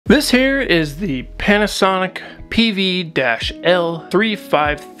This here is the Panasonic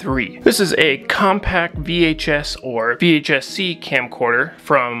PV-L353. This is a compact VHS or VHS-C camcorder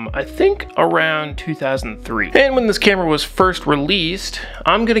from, I think, around 2003. And when this camera was first released,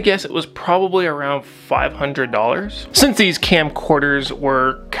 I'm gonna guess it was probably around $500. Since these camcorders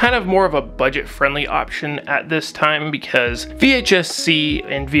were kind of more of a budget-friendly option at this time because VHS-C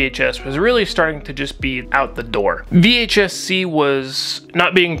and VHS was really starting to just be out the door. VHS-C was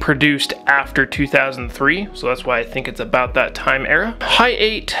not being produced after 2003, so that's why I think it's about that time era. High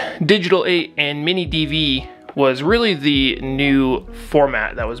 8, Digital 8, and Mini DV was really the new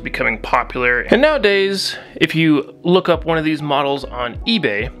format that was becoming popular. And nowadays, if you look up one of these models on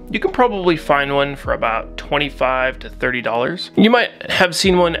eBay, you can probably find one for about $25 to $30. You might have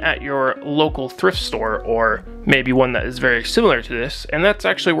seen one at your local thrift store, or maybe one that is very similar to this, and that's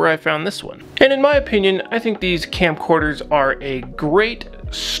actually where I found this one. And in my opinion, I think these camcorders are a great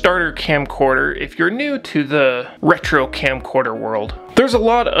starter camcorder if you're new to the retro camcorder world. There's a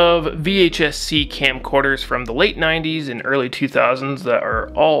lot of VHS-C camcorders from the late 90s and early 2000s that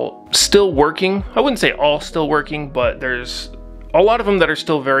are all still working. I wouldn't say all still working, but there's a lot of them that are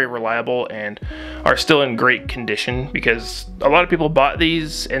still very reliable and are still in great condition because a lot of people bought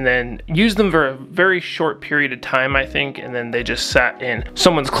these and then used them for a very short period of time, I think, and then they just sat in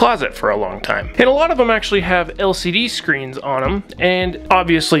someone's closet for a long time. And a lot of them actually have LCD screens on them and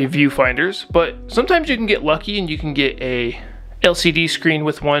obviously viewfinders, but sometimes you can get lucky and you can get a LCD screen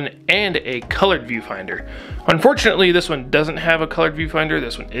with one and a colored viewfinder. Unfortunately, this one doesn't have a colored viewfinder.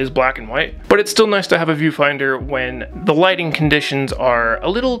 This one is black and white, but it's still nice to have a viewfinder when the lighting conditions are a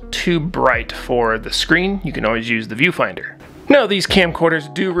little too bright for the screen. You can always use the viewfinder. Now, these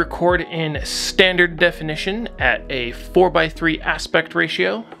camcorders do record in standard definition at a 4:3 aspect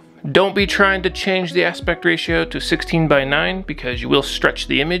ratio. Don't be trying to change the aspect ratio to 16:9 because you will stretch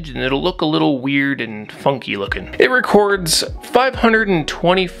the image and it'll look a little weird and funky looking. It records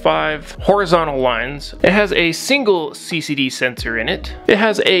 525 horizontal lines. It has a single CCD sensor in it. It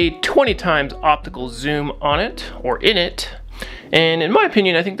has a 20 times optical zoom on it, or in it. And in my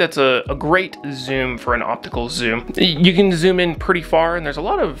opinion, I think that's a great zoom for an optical zoom. You can zoom in pretty far, and there's a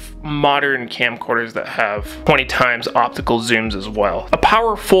lot of modern camcorders that have 20 times optical zooms as well. A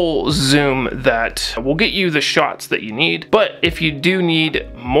powerful zoom that will get you the shots that you need, but if you do need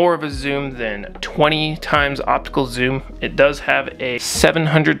more of a zoom than 20 times optical zoom, it does have a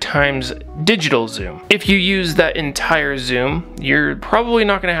 700 times digital zoom. If you use that entire zoom, you're probably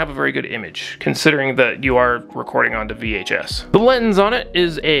not going to have a very good image, considering that you are recording onto VHS. The lens on it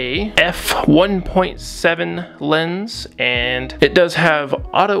is a f1.7 lens, and it does have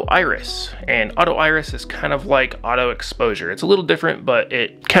auto iris, and auto iris is kind of like auto exposure. It's a little different, but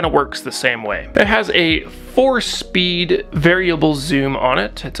it kind of works the same way. It has a 4-speed variable zoom on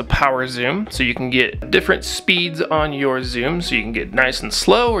it. It's a power zoom, so you can get different speeds on your zoom, so you can get nice and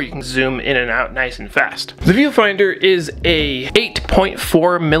slow, or you can zoom in and out nice and fast. The viewfinder is a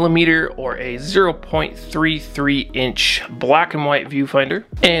 8.4 millimeter or a 0.33 inch black and white viewfinder,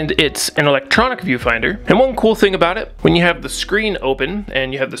 and it's an electronic viewfinder. And one cool thing about it, when you have the screen open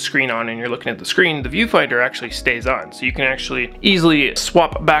and you have the screen on and you're looking at the screen, the viewfinder actually stays on, so you can actually easily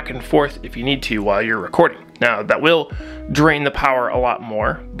swap back and forth if you need to while you're recording. Now, that will drain the power a lot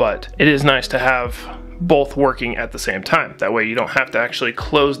more, but it is nice to have both working at the same time. That way you don't have to actually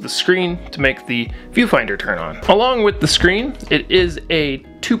close the screen to make the viewfinder turn on. Along with the screen, it is a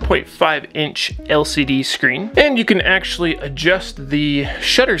 2.5 inch LCD screen, and you can actually adjust the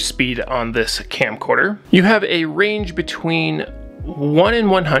shutter speed on this camcorder. You have a range between 1 in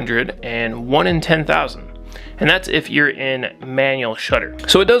 100 and 1 in 10,000. And that's if you're in manual shutter.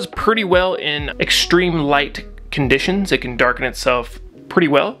 So it does pretty well in extreme light conditions. It can darken itself pretty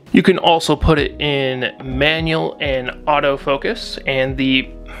well. You can also put it in manual and autofocus, and the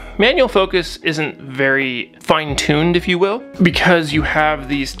manual focus isn't very fine-tuned, if you will, because you have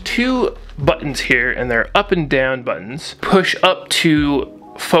these two buttons here, and they're up and down buttons. Push up to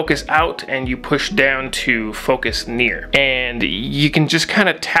focus out, and you push down to focus near. And you can just kind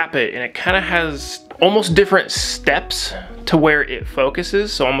of tap it, and it kind of has almost different steps to where it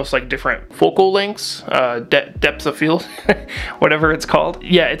focuses, so almost like different focal lengths, depth of field, whatever it's called.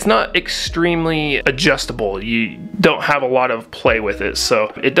 Yeah, it's not extremely adjustable. You don't have a lot of play with it,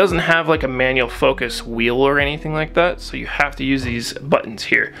 so it doesn't have like a manual focus wheel or anything like that, so you have to use these buttons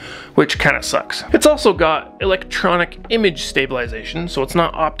here, which kind of sucks. It's also got electronic image stabilization, so it's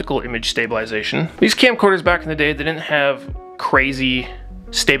not optical image stabilization. These camcorders back in the day, they didn't have crazy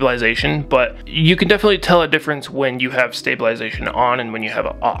stabilization, but you can definitely tell a difference when you have stabilization on and when you have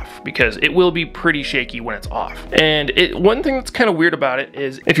it off, because it will be pretty shaky when it's off. And one thing that's kind of weird about it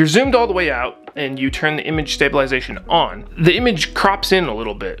is if you're zoomed all the way out and you turn the image stabilization on, the image crops in a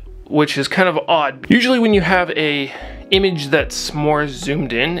little bit, which is kind of odd. Usually when you have a image that's more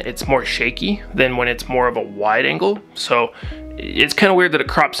zoomed in, it's more shaky than when it's more of a wide angle. So it's kind of weird that it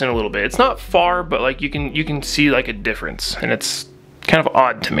crops in a little bit. It's not far, but like you can see like a difference, and it's kind of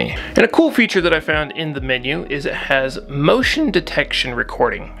odd to me. And a cool feature that I found in the menu is it has motion detection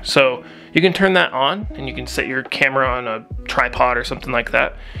recording. So you can turn that on and you can set your camera on a tripod or something like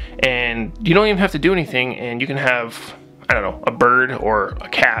that, and you don't even have to do anything, and you can have, I don't know, a bird or a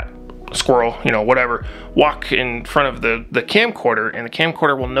cat, a squirrel, you know, whatever, walk in front of the camcorder, and the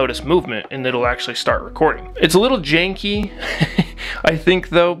camcorder will notice movement and it'll actually start recording. It's a little janky, I think,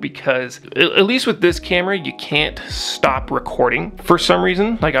 though, because at least with this camera, you can't stop recording for some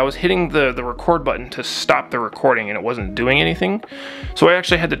reason. Like, I was hitting the record button to stop the recording and it wasn't doing anything. So I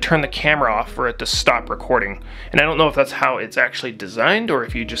actually had to turn the camera off for it to stop recording. And I don't know if that's how it's actually designed, or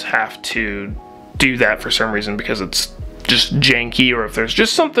if you just have to do that for some reason because it's just janky, or if there's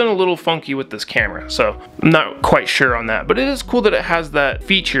just something a little funky with this camera. So I'm not quite sure on that, but it is cool that it has that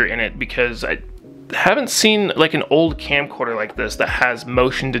feature in it, because I haven't seen like an old camcorder like this that has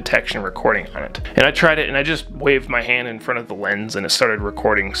motion detection recording on it. And I tried it and I just waved my hand in front of the lens and it started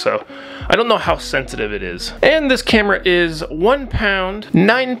recording, so I don't know how sensitive it is. And this camera is 1 pound,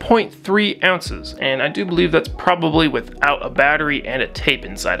 9.3 ounces, and I do believe that's probably without a battery and a tape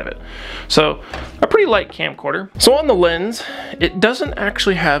inside of it. So a pretty light camcorder. So on the lens, it doesn't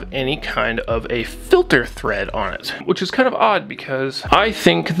actually have any kind of a filter thread on it, which is kind of odd because I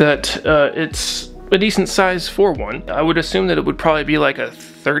think that it's a decent size for one. I would assume that it would probably be like a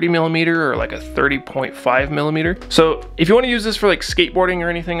 30mm or like a 30.5mm. So if you want to use this for like skateboarding or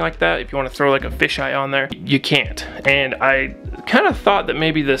anything like that, if you want to throw like a fisheye on there, you can't. And I kind of thought that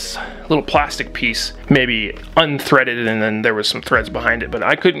maybe this little plastic piece maybe unthreaded and then there was some threads behind it, but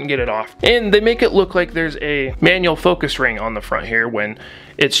I couldn't get it off. And they make it look like there's a manual focus ring on the front here when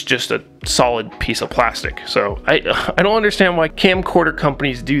it's just a solid piece of plastic. So I don't understand why camcorder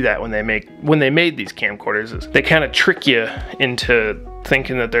companies do that when they made these camcorders. They kind of trick you into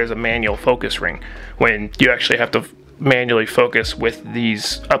thinking that there's a manual focus ring when you actually have to manually focus with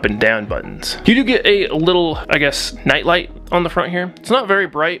these up and down buttons. You do get a little, I guess, night light on the front here. It's not very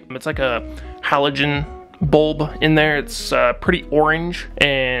bright. It's like a halogen bulb in there. It's pretty orange,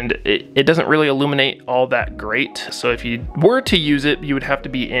 and it doesn't really illuminate all that great. So if you were to use it, you would have to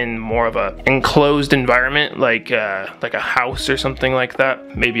be in more of a enclosed environment, like a house or something like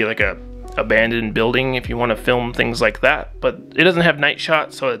that. Maybe like a abandoned building if you want to film things like that. But it doesn't have night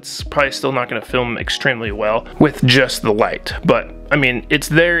shot, so it's probably still not going to film extremely well with just the light. But I mean, it's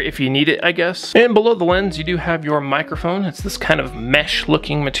there if you need it, I guess. And below the lens, you do have your microphone. It's this kind of mesh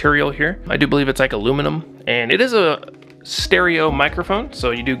looking material here. I do believe it's like aluminum, and it is a stereo microphone,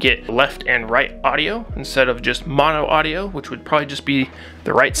 so you do get left and right audio instead of just mono audio, which would probably just be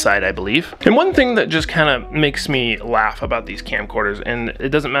the right side, I believe. And one thing that just kind of makes me laugh about these camcorders, and it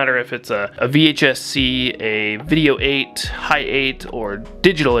doesn't matter if it's a VHS-C, a Video 8, High 8, or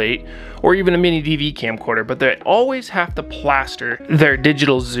Digital 8, or even a mini DV camcorder, but they always have to plaster their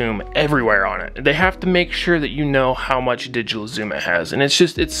digital zoom everywhere on it. They have to make sure that you know how much digital zoom it has. And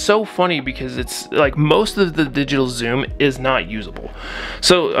it's so funny because it's like most of the digital zoom is not usable.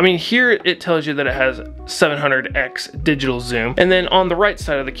 So, I mean, here it tells you that it has 700x digital zoom. And then on the right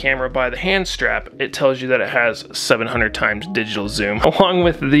side of the camera by the hand strap, it tells you that it has 700 times digital zoom, along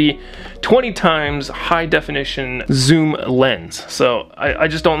with the 20 times high definition zoom lens. So I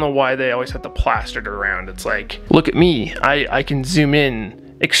just don't know why they always have to plaster it around. It's like, look at me, I can zoom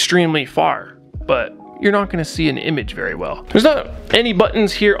in extremely far, but you're not going to see an image very well. There's not any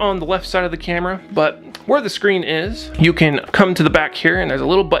buttons here on the left side of the camera, but where the screen is, you can come to the back here and there's a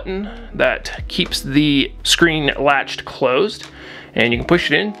little button that keeps the screen latched closed, and you can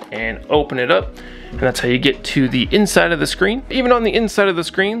push it in and open it up. And that's how you get to the inside of the screen. Even on the inside of the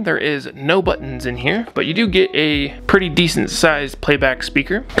screen, there is no buttons in here, but you do get a pretty decent sized playback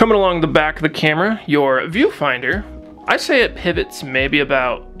speaker. Coming along the back of the camera, your viewfinder, I'd say it pivots maybe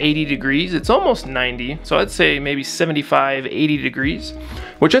about 80 degrees. It's almost 90, so I'd say maybe 75, 80 degrees,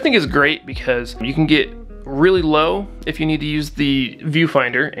 which I think is great because you can get really low if you need to use the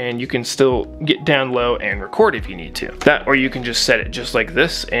viewfinder, and you can still get down low and record if you need to. That, or you can just set it just like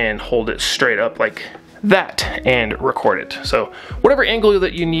this and hold it straight up like that and record it. So whatever angle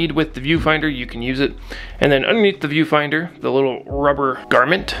that you need with the viewfinder, you can use it. And then underneath the viewfinder, the little rubber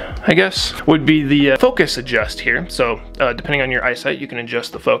garment, I guess, would be the focus adjust here. So depending on your eyesight, you can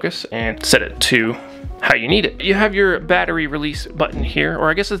adjust the focus and set it to how you need it. You have your battery release button here, or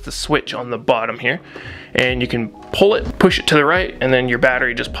I guess it's the switch on the bottom here, and you can pull it, push it to the right, and then your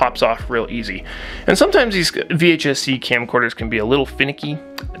battery just pops off real easy. And sometimes these VHS-C camcorders can be a little finicky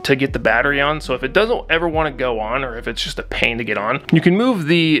to get the battery on, so if it doesn't ever want to go on, or if it's just a pain to get on, you can move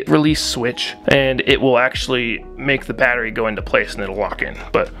the release switch and it will actually make the battery go into place and it'll lock in.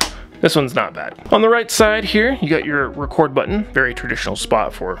 But this one's not bad. On the right side here, you got your record button, very traditional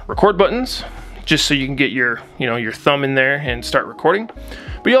spot for record buttons, just so you can get your, your thumb in there and start recording.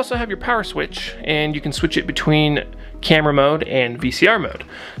 But you also have your power switch, and you can switch it between camera mode and VCR mode.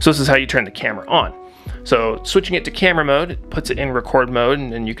 So this is how you turn the camera on. So switching it to camera mode, it puts it in record mode,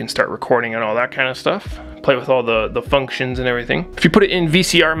 and then you can start recording and all that kind of stuff. Play with all the functions and everything. If you put it in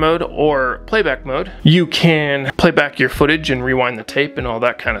VCR mode or playback mode, you can play back your footage and rewind the tape and all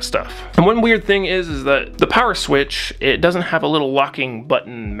that kind of stuff. And one weird thing is that the power switch, it doesn't have a little locking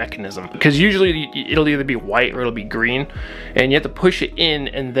button mechanism, because usually it'll either be white or it'll be green, and you have to push it in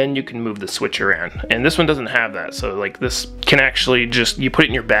and then you can move the switch around. And this one doesn't have that, so like this can actually just, you put it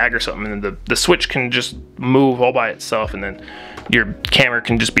in your bag or something, and then the switch can just move all by itself, and then your camera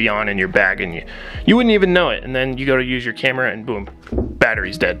can just be on in your bag and you wouldn't even know it, and then you go to use your camera and boom,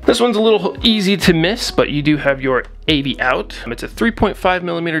 battery's dead. This one's a little easy to miss, but you do have your AV out. It's a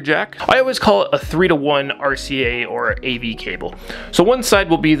 3.5mm jack. I always call it a 3-to-1 RCA or AV cable. So one side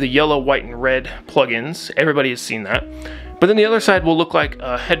will be the yellow, white, and red plugins. Everybody has seen that. But then the other side will look like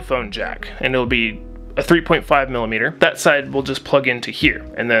a headphone jack, and it'll be a 3.5mm. That side will just plug into here,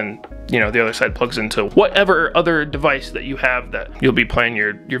 and then the other side plugs into whatever other device that you have that you'll be playing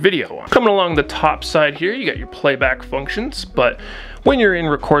your video on. Coming along the top side here, you got your playback functions, but when you're in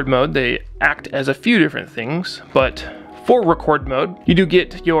record mode, they act as a few different things. But for record mode, you do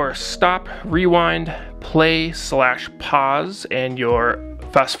get your stop, rewind, play/pause, and your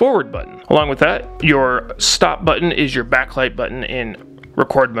fast forward button. Along with that, your stop button is your backlight button in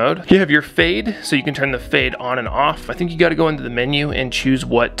record mode. You have your fade, so you can turn the fade on and off. I think you got to go into the menu and choose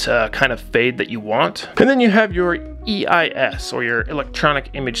what kind of fade that you want. And then you have your EIS, or your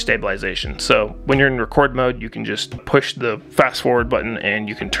electronic image stabilization. So when you're in record mode, you can just push the fast forward button and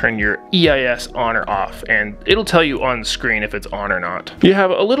you can turn your EIS on or off, and it'll tell you on screen if it's on or not. You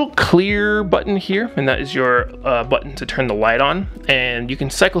have a little clear button here, and that is your button to turn the light on, and you can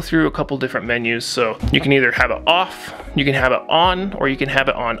cycle through a couple different menus. So you can either have it off, you can have it on, or you can have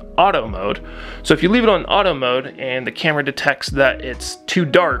it on auto mode. So if you leave it on auto mode and the camera detects that it's too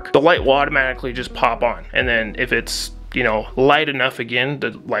dark, the light will automatically just pop on, and then if it's light enough again, the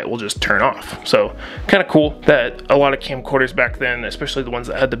light will just turn off. So kind of cool that a lot of camcorders back then, especially the ones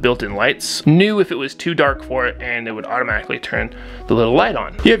that had the built-in lights, knew if it was too dark for it and it would automatically turn the little light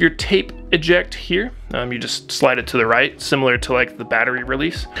on. You have your tape eject here. You just slide it to the right, similar to like the battery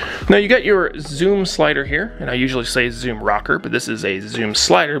release. Now you got your zoom slider here, and I usually say zoom rocker, but this is a zoom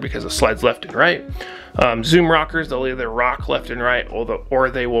slider because it slides left and right. Zoom rockers, they'll either rock left and right, or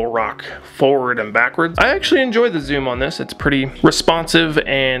they will rock forward and backwards. I actually enjoy the zoom on this. It's pretty responsive,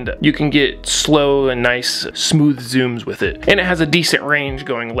 and you can get slow and nice smooth zooms with it. And it has a decent range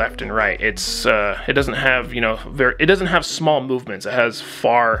going left and right. It doesn't have, it doesn't have small movements. It has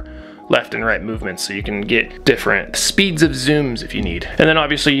far left and right movements, so you can get different speeds of zooms if you need. And then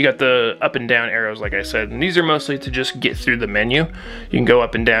obviously you got the up and down arrows, like I said, and these are mostly to just get through the menu. You can go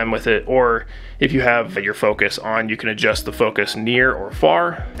up and down with it, or if you have your focus on, you can adjust the focus near or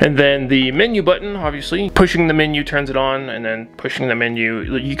far. And then the menu button, obviously, pushing the menu turns it on, and then pushing the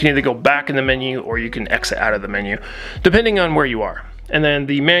menu, you can either go back in the menu or you can exit out of the menu, depending on where you are. And then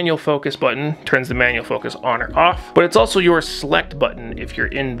the manual focus button turns the manual focus on or off, but it's also your select button if you're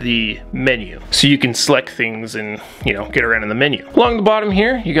in the menu. So you can select things and, get around in the menu. Along the bottom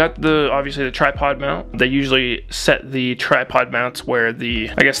here, you got obviously the tripod mount. They usually set the tripod mounts where the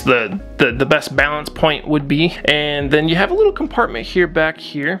best balance point would be. And then you have a little compartment here back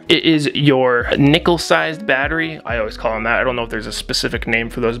here. It is your nickel-sized battery. I always call them that. I don't know if there's a specific name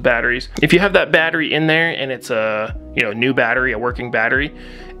for those batteries. If you have that battery in there and it's a new battery, a working battery,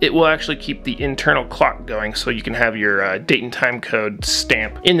 it will actually keep the internal clock going, so you can have your date and time code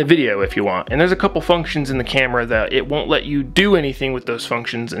stamp in the video if you want. And there's a couple functions in the camera that it won't let you do anything with those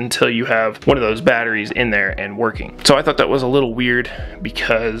functions until you have one of those batteries in there and working. So I thought that was a little weird,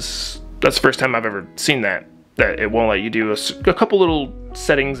 because that's the first time I've ever seen that it won't let you do a couple little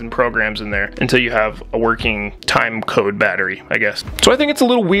settings and programs in there until you have a working time code battery, I guess. So I think it's a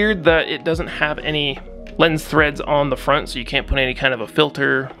little weird that it doesn't have any lens threads on the front, so you can't put any kind of a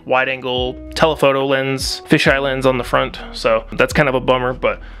filter, wide angle, telephoto lens, fisheye lens on the front. So that's kind of a bummer,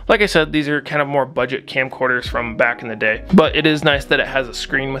 but like I said, these are kind of more budget camcorders from back in the day. But it is nice that it has a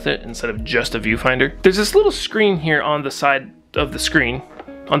screen with it instead of just a viewfinder. There's this little screen here on the side of the screen,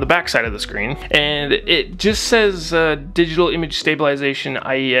 on the back side of the screen, and it just says digital image stabilization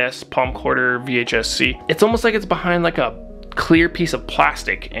IES Camcorder VHS-C. It's almost like it's behind like a clear piece of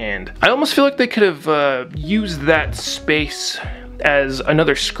plastic, and I almost feel like they could have used that space as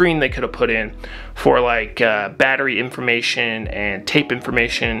another screen they could have put in for like battery information and tape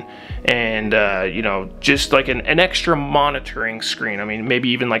information, and you know, just like an extra monitoring screen. I mean, maybe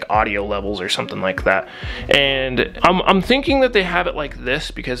even like audio levels or something like that. And I'm thinking that they have it like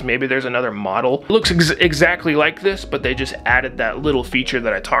this because maybe there's another model. It looks exactly like this, but they just added that little feature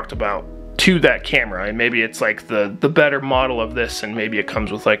that I talked about to that camera, and maybe it's like the better model of this, and maybe it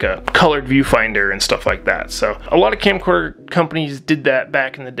comes with like a colored viewfinder and stuff like that. So a lot of camcorder companies did that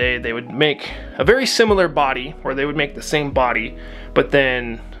back in the day. They would make a very similar body, or they would make the same body, but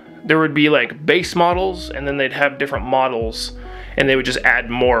then there would be like base models, and then they'd have different models, and they would just add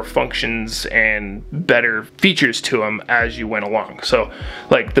more functions and better features to them as you went along. So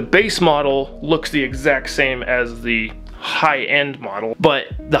like the base model looks the exact same as the high-end model, but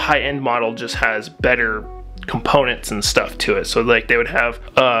the high-end model just has better components and stuff to it. So like they would have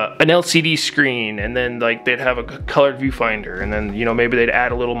an LCD screen, and then like they'd have a colored viewfinder, and then, you know, maybe they'd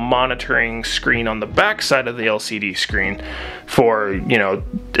add a little monitoring screen on the back side of the LCD screen for, you know,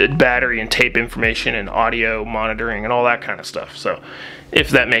 battery and tape information and audio monitoring and all that kind of stuff. So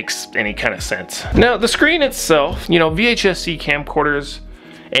if that makes any kind of sense. Now the screen itself, you know, VHS-C camcorders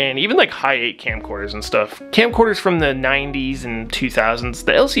and even like high 8 camcorders and stuff, camcorders from the 90s and 2000s,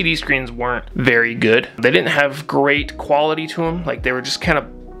 the LCD screens weren't very good. They didn't have great quality to them. Like they were just kind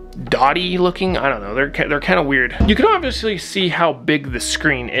of dotty looking. I don't know, they're kind of weird. You can obviously see how big the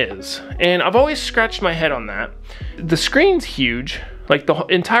screen is, and I've always scratched my head on that. The screen's huge, like the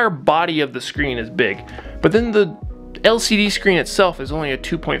entire body of the screen is big, but then the LCD screen itself is only a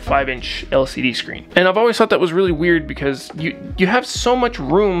 2.5 inch LCD screen. And I've always thought that was really weird because you have so much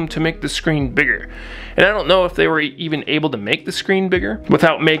room to make the screen bigger. And I don't know if they were even able to make the screen bigger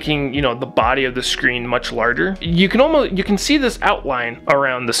without making, you know, the body of the screen much larger. You can see this outline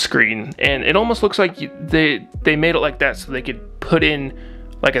around the screen, and it almost looks like they made it like that so they could put in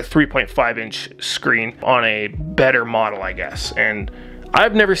like a 3.5 inch screen on a better model, I guess. And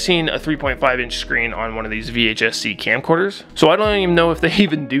I've never seen a 3.5 inch screen on one of these VHS-C camcorders, so I don't even know if they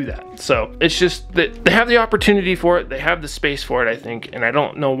even do that. So it's just that they have the opportunity for it, they have the space for it, I think, and I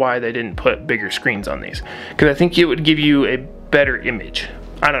don't know why they didn't put bigger screens on these, because I think it would give you a better image.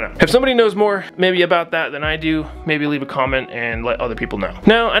 I don't know. If somebody knows more maybe about that than I do, maybe leave a comment and let other people know.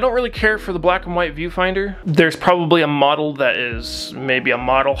 Now, I don't really care for the black and white viewfinder. There's probably a model that is maybe a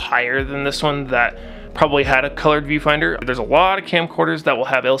model higher than this one that probably had a colored viewfinder. There's a lot of camcorders that will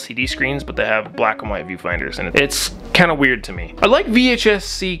have LCD screens, but they have black and white viewfinders, and it's kind of weird to me. I like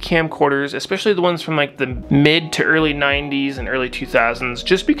VHS-C camcorders, especially the ones from like the mid to early 90s and early 2000s,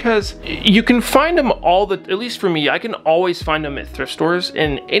 just because you can find them at least for me, I can always find them at thrift stores,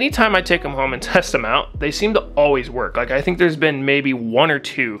 and anytime I take them home and test them out, they seem to always work. Like I think there's been maybe 1 or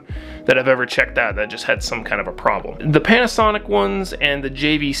 2 that I've ever checked out that just had some kind of a problem. The Panasonic ones and the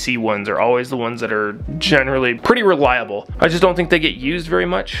JVC ones are always the ones that are generally pretty reliable. I just don't think they get used very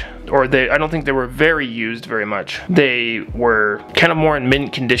much, or I don't think they were very used very much. They were kind of more in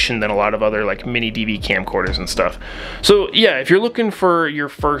mint condition than a lot of other like mini DV camcorders and stuff. So yeah, if you're looking for your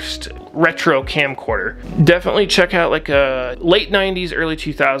first retro camcorder, definitely check out like a late 90s, early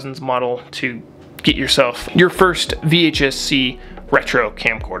 2000s model to get yourself your first VHS-C retro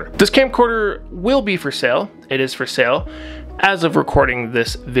camcorder. This camcorder will be for sale. It is for sale as of recording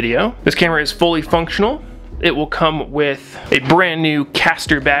this video. This camera is fully functional. It will come with a brand new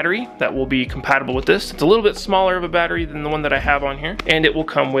caster battery that will be compatible with this. It's a little bit smaller of a battery than the one that I have on here, and it will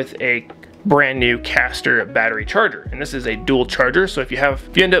come with a brand new caster battery charger, and this is a dual charger. So if you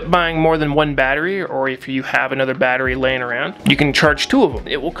end up buying more than one battery, or if you have another battery laying around, you can charge 2 of them.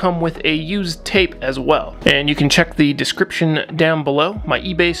 It will come with a used tape as well, and you can check the description down below, my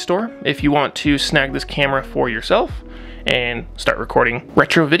eBay store, if you want to snag this camera for yourself and start recording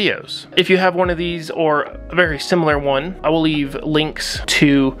retro videos. If you have one of these or a very similar one, I will leave links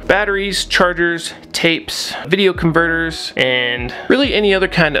to batteries, chargers, tapes, video converters, and really any other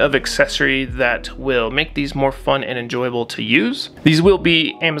kind of accessory that will make these more fun and enjoyable to use. These will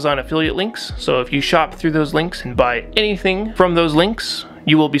be Amazon affiliate links, so if you shop through those links and buy anything from those links,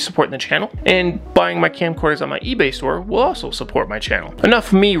 you will be supporting the channel, and buying my camcorders on my eBay store will also support my channel.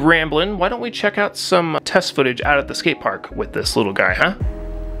 Enough me rambling, why don't we check out some test footage out at the skate park with this little guy, huh?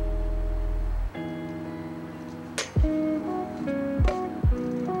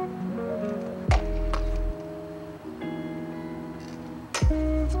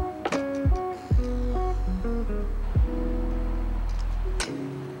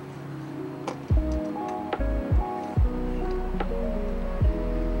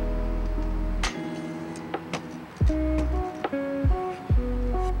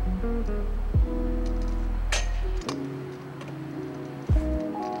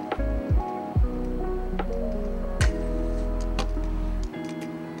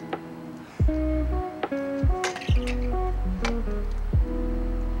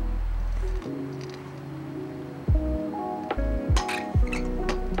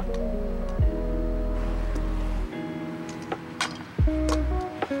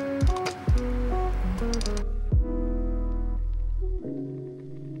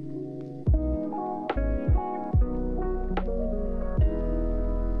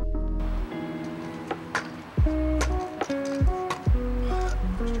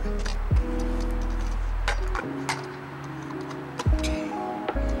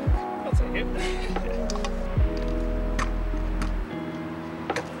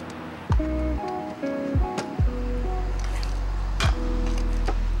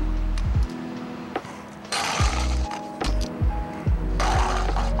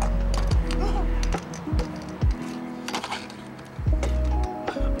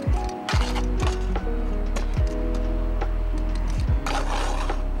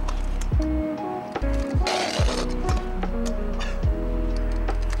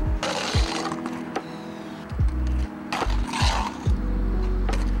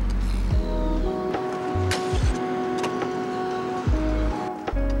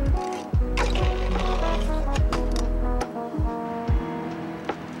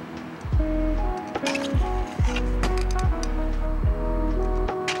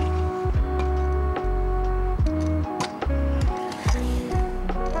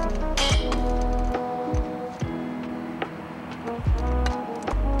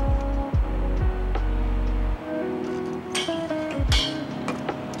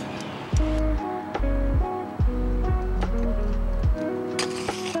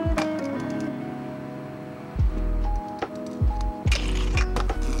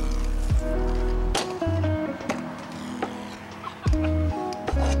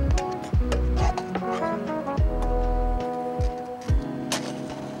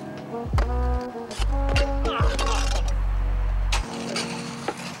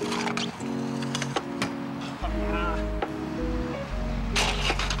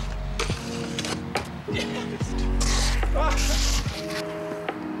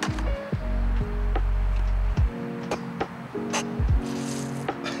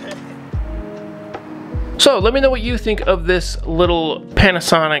 So let me know what you think of this little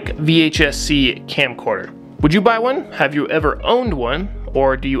Panasonic VHS-C camcorder. Would you buy one? Have you ever owned one?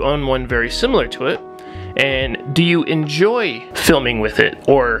 Or do you own one very similar to it? And do you enjoy filming with it?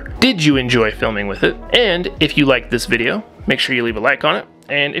 Or did you enjoy filming with it? And if you like this video, make sure you leave a like on it.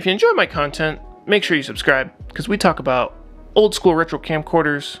 And if you enjoy my content, make sure you subscribe, because we talk about old school retro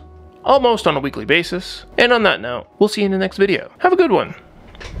camcorders almost on a weekly basis. And on that note, we'll see you in the next video. Have a good one.